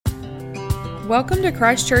Welcome to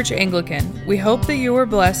Christ Church Anglican. We hope that you were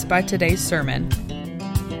blessed by today's sermon.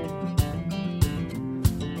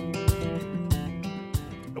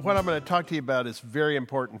 What I'm going to talk to you about is very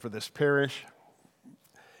important for this parish,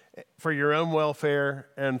 for your own welfare,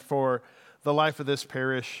 and for the life of this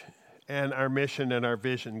parish and our mission and our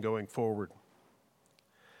vision going forward.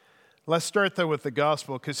 Let's start, though, with the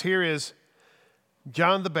gospel, because here is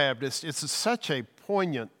John the Baptist. It's such a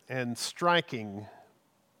poignant and striking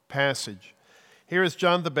passage. Here is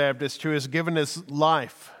John the Baptist, who has given his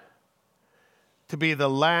life to be the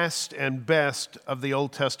last and best of the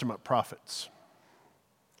Old Testament prophets.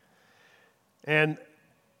 And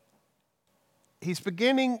he's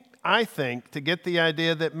beginning, I think, to get the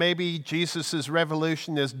idea that maybe Jesus'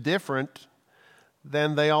 revolution is different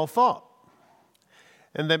than they all thought.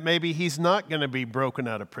 And that maybe he's not going to be broken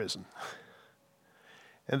out of prison.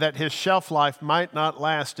 And that his shelf life might not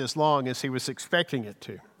last as long as he was expecting it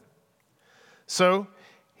to. So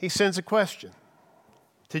he sends a question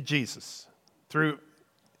to Jesus through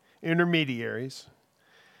intermediaries.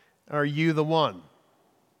 Are you the one?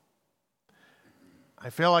 I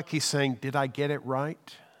feel like he's saying, did I get it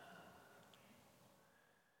right?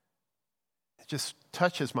 It just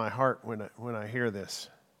touches my heart when I hear this.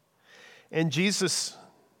 And Jesus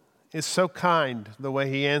is so kind the way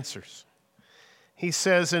he answers. He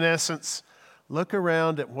says, in essence, look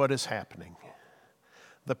around at what is happening.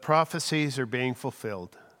 The prophecies are being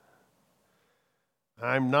fulfilled.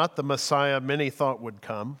 I'm not the Messiah many thought would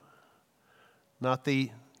come, not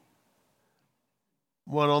the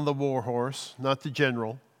one on the war horse, not the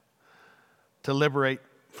general, to liberate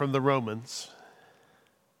from the Romans.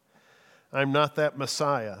 I'm not that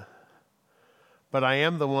Messiah, but I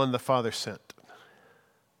am the one the Father sent.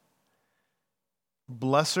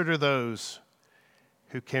 Blessed are those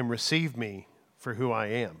who can receive me for who I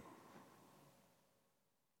am.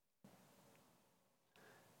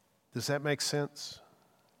 Does that make sense?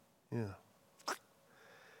 Yeah.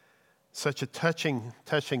 Such a touching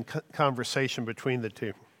conversation between the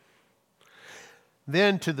two.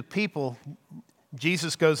 Then to the people,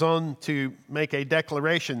 Jesus goes on to make a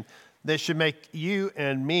declaration that should make you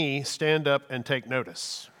and me stand up and take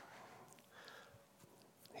notice.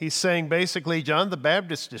 He's saying basically, John the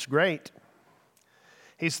Baptist is great.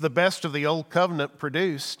 He's the best of the old covenant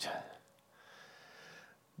produced.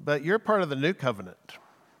 But you're part of the new covenant,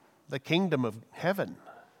 the kingdom of heaven.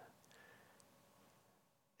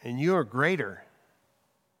 And you are greater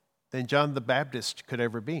than John the Baptist could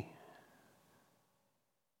ever be.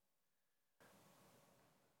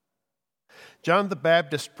 John the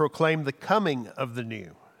Baptist proclaimed the coming of the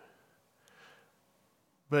new.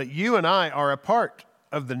 But you and I are a part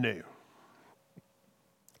of the new.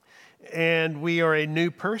 And we are a new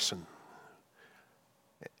person.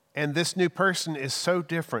 And this new person is so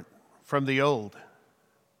different from the old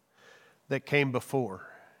that came before.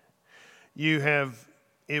 You have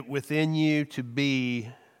it within you to be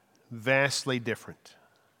vastly different.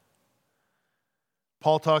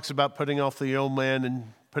 Paul talks about putting off the old man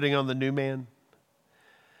and putting on the new man.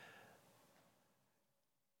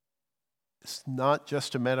 It's not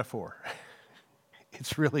just a metaphor.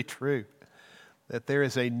 It's really true that there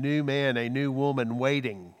is a new man, a new woman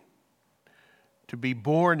waiting to be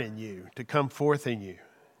born in you, to come forth in you.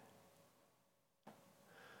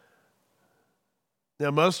 Now,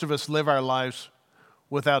 most of us live our lives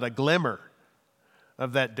without a glimmer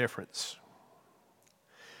of that difference.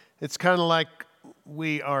 It's kind of like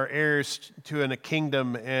we are heirs to a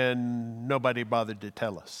kingdom and nobody bothered to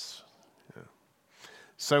tell us.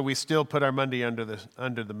 So we still put our money under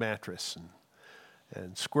the mattress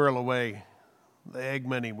and squirrel away the egg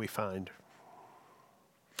money we find.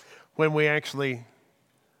 When we actually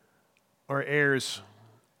are heirs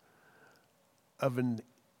of an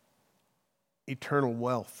eternal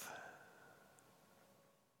wealth.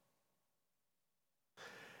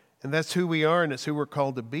 And that's who we are, and it's who we're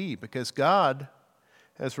called to be, because God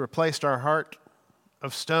has replaced our heart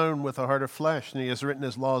of stone with a heart of flesh, and He has written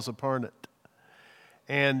His laws upon it.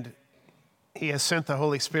 And He has sent the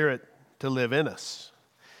Holy Spirit to live in us.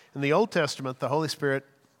 In the Old Testament, the Holy Spirit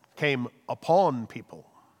came upon people.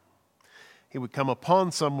 He would come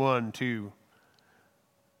upon someone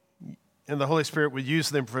and the Holy Spirit would use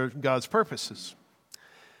them for God's purposes.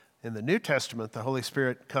 In the New Testament, the Holy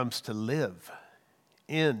Spirit comes to live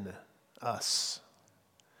in us.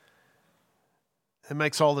 It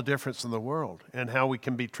makes all the difference in the world and how we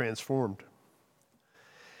can be transformed.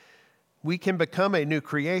 We can become a new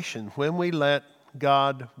creation when we let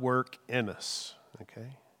God work in us, okay?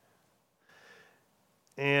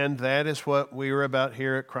 And that is what we are about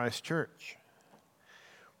here at Christ Church.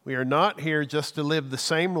 We are not here just to live the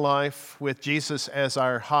same life with Jesus as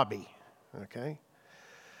our hobby, okay?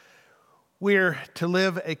 We're to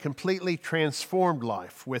live a completely transformed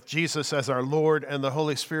life with Jesus as our Lord and the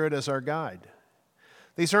Holy Spirit as our guide.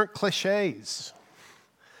 These aren't cliches.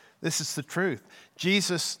 This is the truth.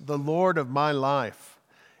 Jesus, the Lord of my life,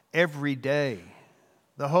 every day.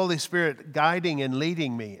 The Holy Spirit guiding and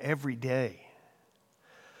leading me every day.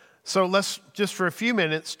 So let's just for a few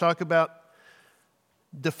minutes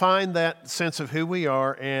define that sense of who we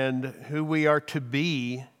are and who we are to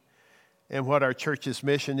be and what our church's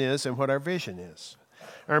mission is and what our vision is.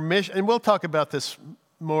 Our mission, and we'll talk about this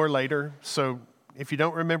more later, so if you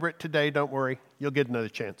don't remember it today, don't worry, you'll get another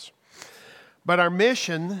chance. But our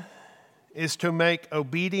mission is to make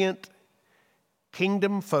obedient,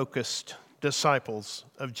 kingdom-focused disciples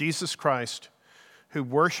of Jesus Christ who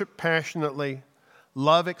worship passionately,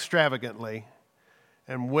 love extravagantly,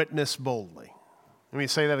 and witness boldly. Let me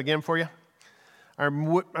say that again for you.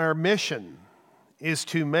 Our mission is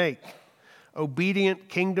to make obedient,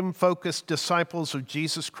 kingdom-focused disciples of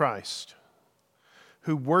Jesus Christ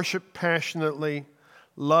who worship passionately,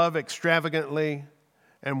 love extravagantly,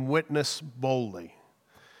 and witness boldly.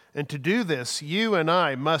 And to do this, you and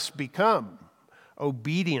I must become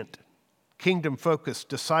obedient, kingdom-focused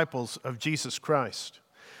disciples of Jesus Christ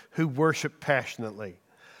who worship passionately,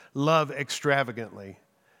 love extravagantly,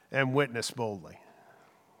 and witness boldly.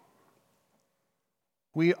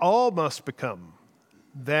 We all must become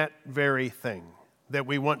that very thing that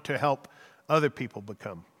we want to help other people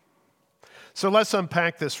become. So let's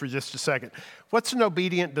unpack this for just a second. What's an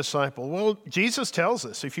obedient disciple? Well, Jesus tells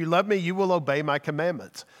us, if you love me, you will obey my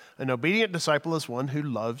commandments. An obedient disciple is one who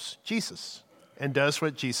loves Jesus and does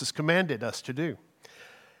what Jesus commanded us to do.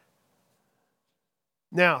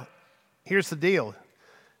 Now, here's the deal.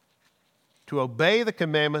 To obey the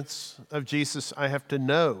commandments of Jesus, I have to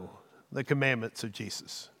know the commandments of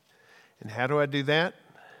Jesus. And how do I do that?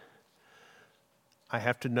 I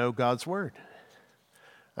have to know God's Word.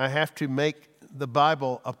 I have to make the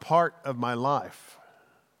Bible a part of my life.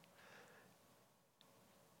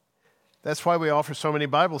 That's why we offer so many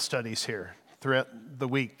Bible studies here throughout the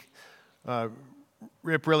week.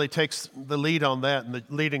 Rip really takes the lead on that and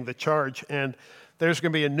leading the charge. And there's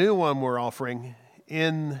going to be a new one we're offering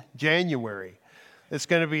in January. It's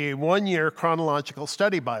going to be a 1-year chronological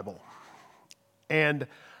study Bible. And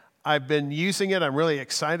I've been using it. I'm really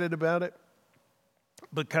excited about it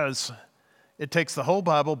because it takes the whole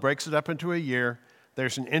Bible, breaks it up into a year.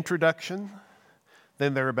 There's an introduction.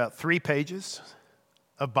 Then there are about 3 pages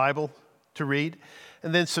of Bible to read.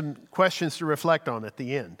 And then some questions to reflect on at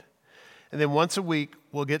the end. And then once a week,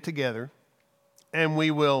 we'll get together and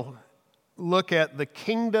we will look at the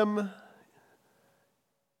kingdom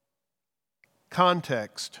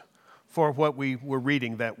context for what we were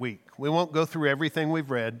reading that week. We won't go through everything we've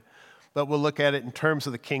read, but we'll look at it in terms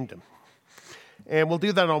of the kingdom. And we'll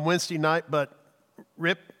do that on Wednesday night, but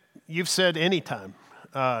Rip, you've said anytime.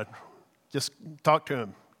 Just talk to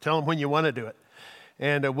him. Tell him when you want to do it.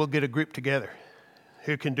 And we'll get a group together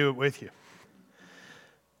who can do it with you.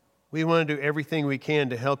 We want to do everything we can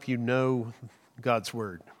to help you know God's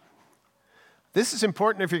Word. This is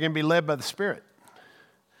important if you're going to be led by the Spirit,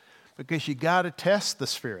 because you got to test the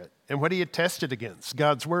Spirit. And what do you test it against?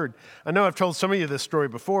 God's Word. I know I've told some of you this story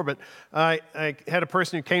before, but I had a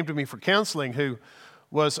person who came to me for counseling who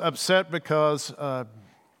was upset because the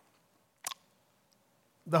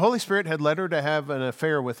Holy Spirit had led her to have an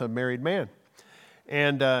affair with a married man.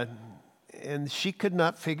 And she could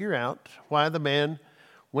not figure out why the man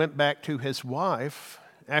went back to his wife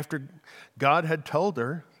after God had told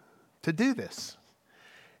her to do this.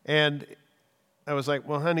 And I was like,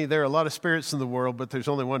 well, honey, there are a lot of spirits in the world, but there's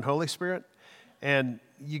only one Holy Spirit. And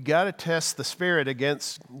you got to test the Spirit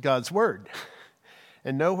against God's Word.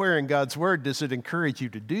 And nowhere in God's Word does it encourage you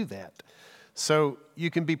to do that. So you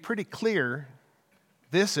can be pretty clear,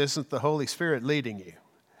 this isn't the Holy Spirit leading you.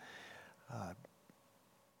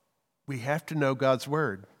 We have to know God's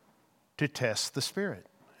Word to test the Spirit.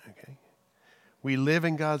 Okay? We live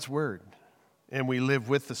in God's Word, and we live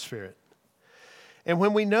with the Spirit. And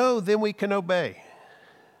when we know, then we can obey.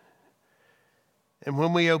 And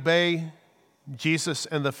when we obey, Jesus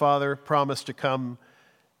and the Father promise to come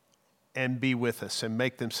and be with us and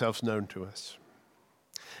make themselves known to us.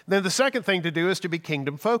 Then the second thing to do is to be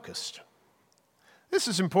kingdom-focused. This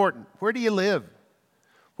is important. Where do you live?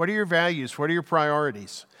 What are your values? What are your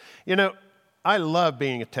priorities? You know, I love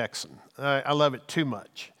being a Texan. I love it too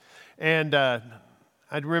much. And I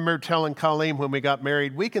remember telling Colleen when we got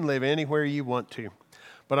married, we can live anywhere you want to,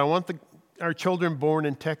 but I want our children born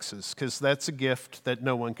in Texas because that's a gift that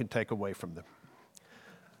no one can take away from them.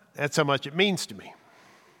 That's how much it means to me.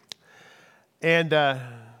 And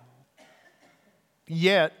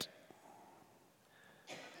yet,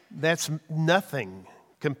 that's nothing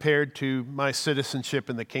compared to my citizenship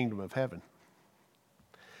in the kingdom of heaven.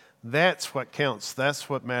 That's what counts. That's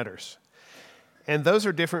what matters. And those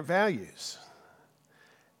are different values.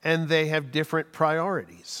 And they have different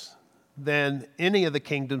priorities than any of the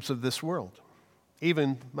kingdoms of this world,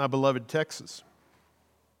 even my beloved Texas.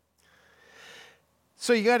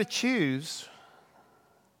 So you got to choose,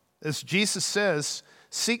 as Jesus says,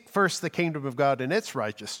 seek first the kingdom of God and its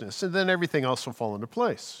righteousness, and then everything else will fall into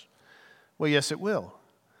place. Well, yes, it will.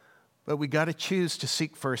 But we got to choose to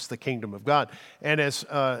seek first the kingdom of God. And as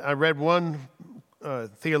I read one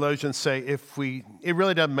theologian say, it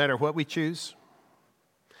really doesn't matter what we choose.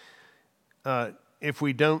 If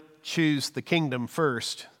we don't choose the kingdom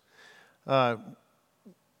first, we're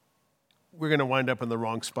going to wind up in the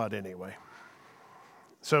wrong spot anyway.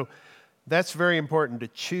 So that's very important, to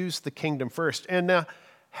choose the kingdom first. And now,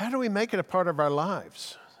 how do we make it a part of our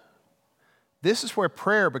lives? This is where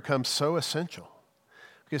prayer becomes so essential,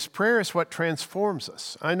 because prayer is what transforms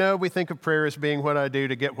us. I know we think of prayer as being what I do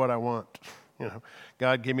to get what I want.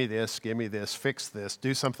 God, give me this, fix this,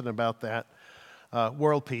 do something about that,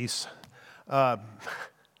 world peace. But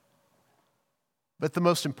the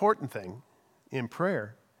most important thing in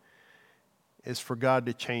prayer is for God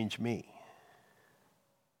to change me.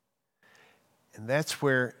 And that's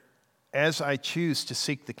where, as I choose to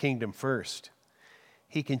seek the kingdom first,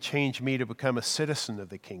 He can change me to become a citizen of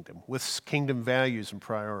the kingdom with kingdom values and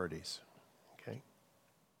priorities. Okay?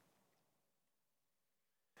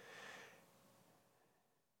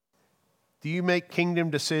 Do you make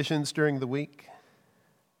kingdom decisions during the week?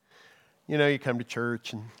 You come to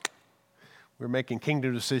church and we're making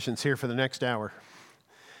kingdom decisions here for the next hour.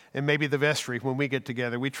 And maybe the vestry, when we get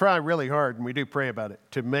together, we try really hard, and we do pray about it,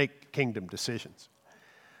 to make kingdom decisions.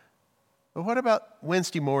 But what about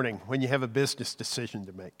Wednesday morning when you have a business decision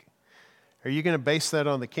to make? Are you going to base that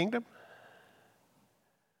on the kingdom?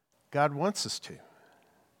 God wants us to.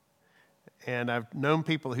 And I've known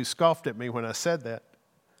people who scoffed at me when I said that,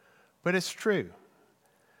 but it's true.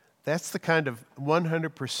 That's the kind of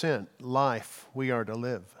 100% life we are to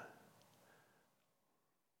live.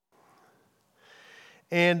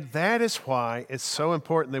 And that is why it's so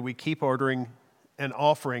important that we keep ordering and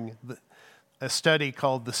offering a study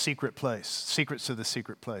called The Secret Place, Secrets of the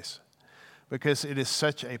Secret Place, because it is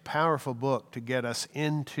such a powerful book to get us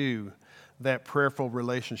into that prayerful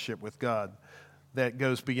relationship with God that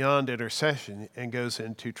goes beyond intercession and goes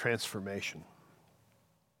into transformation.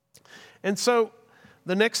 And so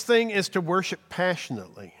the next thing is to worship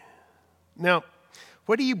passionately. Now,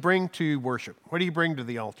 what do you bring to worship? What do you bring to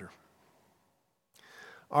the altar?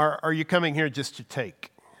 Are you coming here just to take?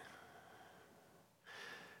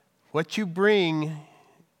 What you bring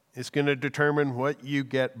is going to determine what you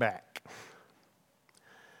get back.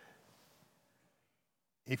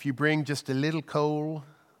 If you bring just a little coal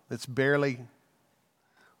that's barely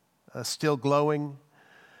still glowing,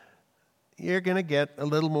 you're going to get a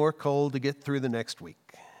little more coal to get through the next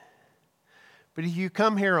week. But if you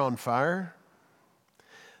come here on fire,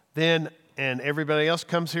 and everybody else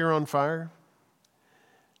comes here on fire,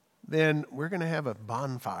 then we're going to have a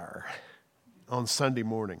bonfire on Sunday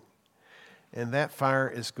morning. And that fire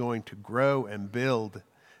is going to grow and build,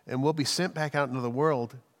 and we'll be sent back out into the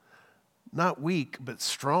world, not weak, but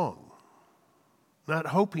strong. Not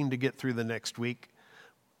hoping to get through the next week,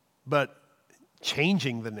 but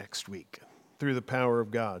changing the next week through the power of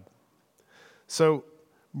God. So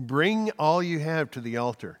bring all you have to the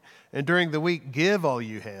altar. And during the week, give all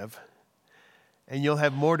you have, and you'll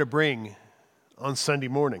have more to bring on Sunday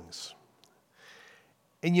mornings.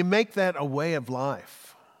 And you make that a way of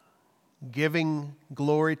life, giving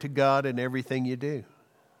glory to God in everything you do.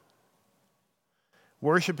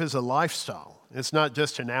 Worship is a lifestyle. It's not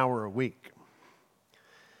just an hour a week.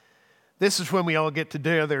 This is when we all get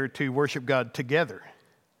together to worship God together.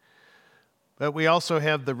 But we also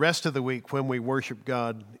have the rest of the week when we worship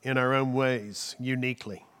God in our own ways,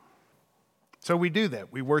 uniquely. So we do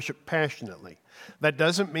that. We worship passionately. That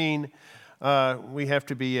doesn't mean we have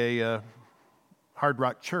to be a hard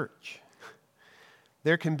rock church.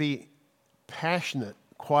 There can be passionate,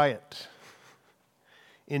 quiet,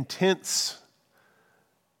 intense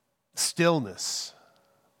stillness.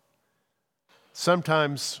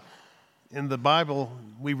 Sometimes in the Bible,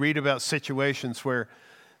 we read about situations where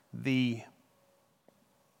the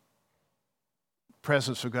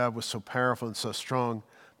presence of God was so powerful and so strong,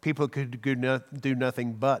 people could do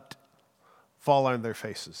nothing but fall on their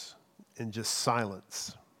faces in just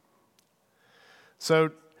silence.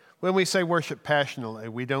 So When we say worship passionately,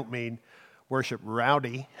 we don't mean worship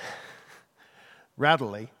rowdily.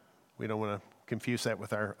 We don't want to confuse that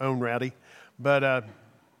with our own rowdy. But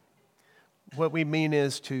what we mean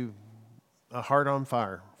is to a heart on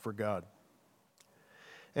fire for God.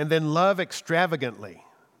 And then love extravagantly.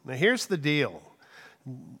 Now here's the deal.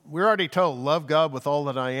 We're already told, love God with all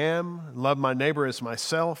that I am, love my neighbor as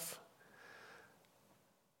myself.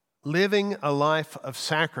 Living a life of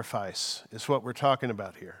sacrifice is what we're talking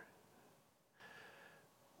about here.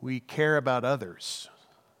 We care about others.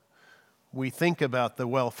 We think about the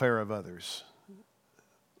welfare of others,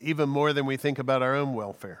 even more than we think about our own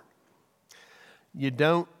welfare. You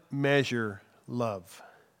don't measure love.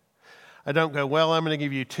 I don't go, well, I'm going to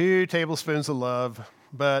give you 2 tablespoons of love,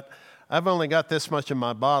 but I've only got this much in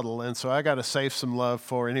my bottle, and so I got to save some love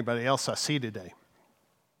for anybody else I see today.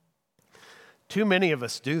 Too many of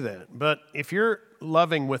us do that. But if you're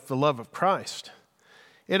loving with the love of Christ,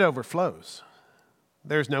 it overflows.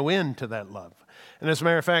 There's no end to that love. And as a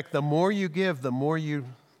matter of fact, the more you give, the more you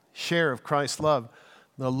share of Christ's love,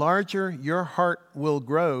 the larger your heart will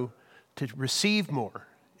grow to receive more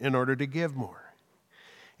in order to give more.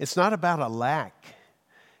 It's not about a lack.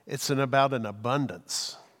 It's about an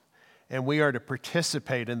abundance. And we are to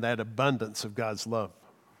participate in that abundance of God's love.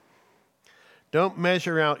 Don't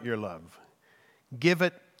measure out your love. Give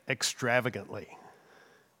it extravagantly.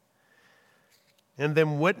 And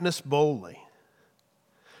then witness boldly.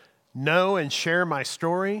 Know and share my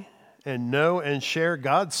story, and know and share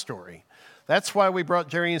God's story. That's why we brought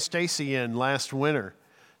Jerry and Stacy in last winter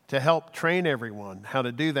to help train everyone how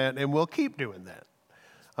to do that, and we'll keep doing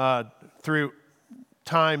that through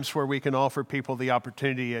times where we can offer people the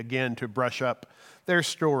opportunity again to brush up their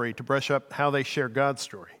story, to brush up how they share God's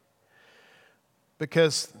story.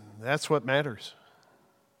 Because that's what matters.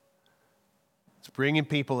 It's bringing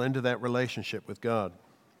people into that relationship with God.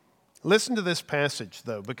 Listen to this passage,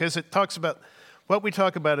 though, because it talks about what we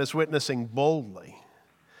talk about as witnessing boldly.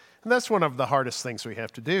 And that's one of the hardest things we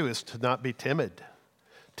have to do, is to not be timid.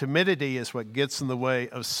 Timidity is what gets in the way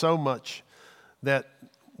of so much that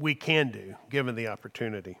we can do, given the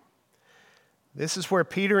opportunity. This is where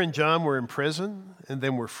Peter and John were in prison, and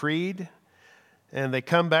then were freed, and they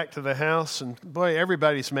come back to the house, and boy,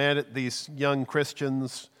 everybody's mad at these young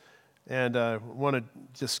Christians and want to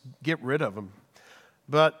just get rid of them.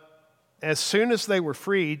 But as soon as they were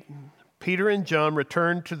freed, Peter and John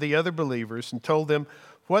returned to the other believers and told them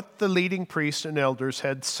what the leading priests and elders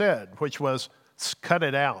had said, which was, cut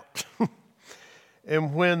it out.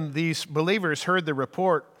 And when these believers heard the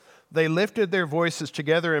report, they lifted their voices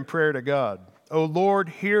together in prayer to God. O Lord,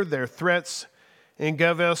 hear their threats and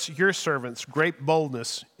give us, your servants, great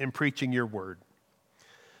boldness in preaching your word.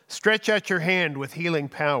 Stretch out your hand with healing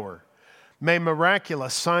power. May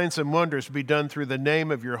miraculous signs and wonders be done through the name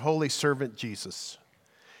of your holy servant Jesus.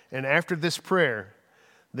 And after this prayer,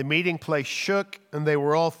 the meeting place shook, and they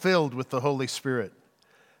were all filled with the Holy Spirit.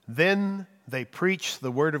 Then they preached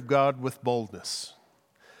the word of God with boldness.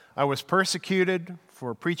 I was persecuted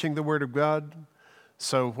for preaching the word of God.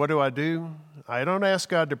 So what do? I don't ask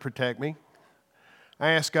God to protect me. I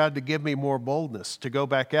ask God to give me more boldness to go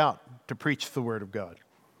back out to preach the word of God.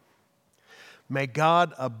 May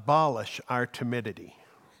God abolish our timidity.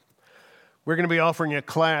 We're going to be offering a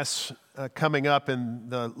class coming up in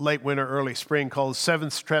the late winter, early spring called 7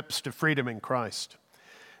 Steps to Freedom in Christ.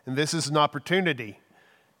 And this is an opportunity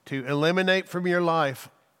to eliminate from your life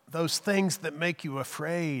those things that make you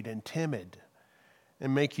afraid and timid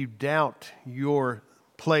and make you doubt your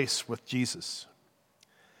place with Jesus.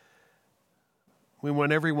 We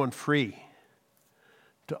want everyone free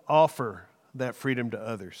to offer that freedom to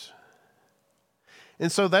others.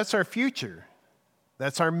 And so that's our future.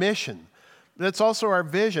 That's our mission. That's also our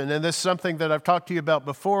vision. And this is something that I've talked to you about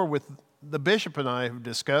before with the bishop and I have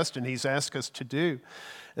discussed, and he's asked us to do.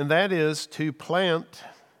 And that is to plant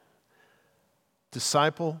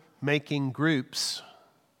disciple-making groups,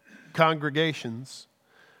 congregations,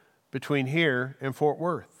 between here and Fort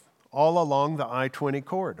Worth, all along the I-20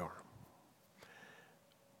 corridor.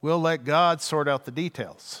 We'll let God sort out the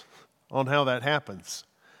details on how that happens.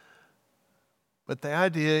 But the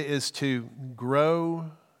idea is to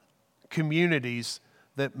grow communities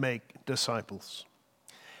that make disciples.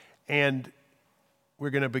 And we're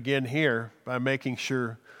going to begin here by making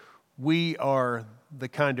sure we are the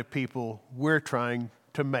kind of people we're trying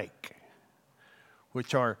to make,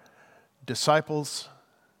 which are disciples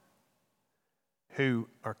who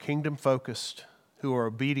are kingdom-focused, who are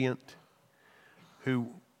obedient, who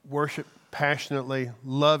worship passionately,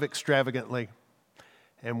 love extravagantly,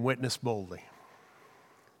 and witness boldly.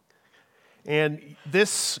 And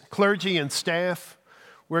this clergy and staff,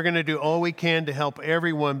 we're going to do all we can to help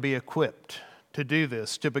everyone be equipped to do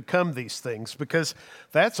this, to become these things, because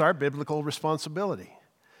that's our biblical responsibility,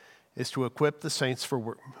 is to equip the saints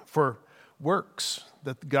for works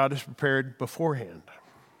that God has prepared beforehand.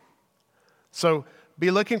 So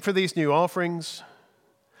be looking for these new offerings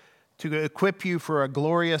to equip you for a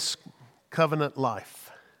glorious covenant life,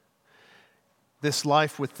 this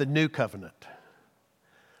life with the new covenant.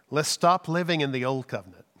 Let's stop living in the old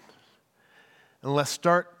covenant, and let's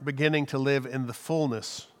start beginning to live in the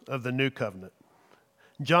fullness of the new covenant.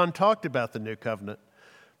 John talked about the new covenant,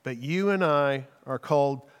 but you and I are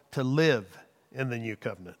called to live in the new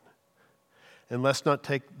covenant. And let's not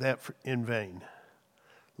take that in vain.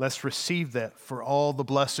 Let's receive that for all the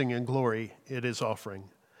blessing and glory it is offering.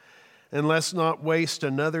 And let's not waste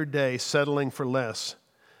another day settling for less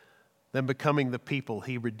than becoming the people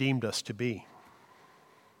He redeemed us to be.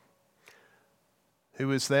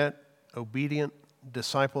 Who is that? Obedient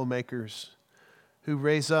disciple makers who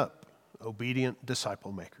raise up obedient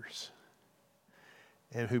disciple makers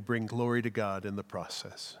and who bring glory to God in the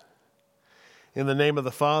process. In the name of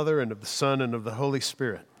the Father, and of the Son, and of the Holy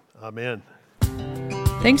Spirit. Amen.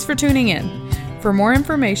 Thanks for tuning in. For more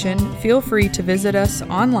information, feel free to visit us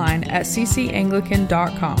online at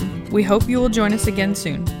ccanglican.com. We hope you will join us again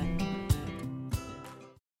soon.